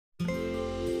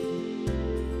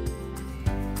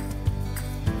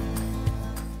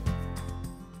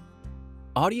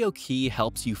AudioKey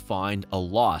helps you find a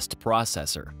lost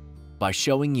processor by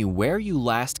showing you where you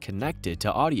last connected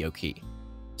to AudioKey,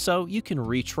 so you can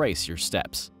retrace your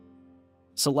steps.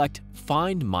 Select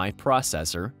Find My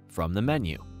Processor from the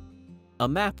menu. A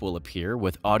map will appear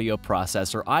with audio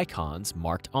processor icons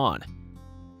marked on.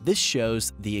 This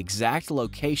shows the exact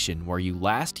location where you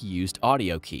last used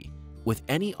AudioKey with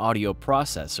any audio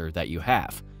processor that you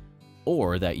have,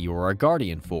 or that you are a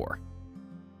guardian for.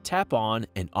 Tap on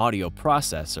an audio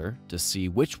processor to see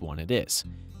which one it is,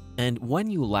 and when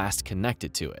you last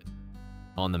connected to it.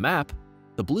 On the map,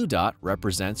 the blue dot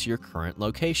represents your current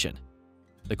location.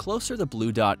 The closer the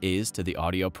blue dot is to the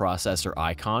audio processor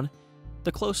icon,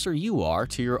 the closer you are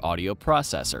to your audio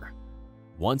processor.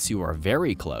 Once you are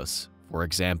very close, for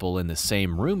example in the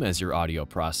same room as your audio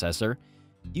processor,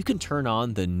 you can turn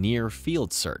on the Near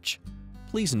Field Search.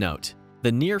 Please note,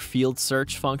 the Near Field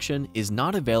Search function is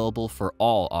not available for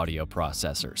all audio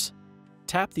processors.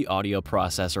 Tap the audio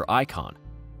processor icon,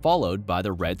 followed by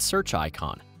the red search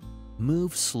icon.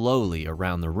 Move slowly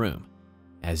around the room.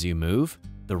 As you move,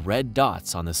 the red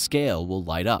dots on the scale will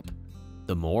light up.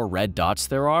 The more red dots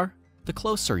there are, the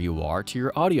closer you are to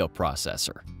your audio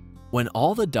processor. When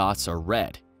all the dots are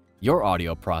red, your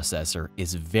audio processor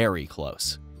is very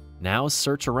close. Now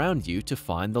search around you to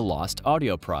find the lost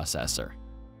audio processor.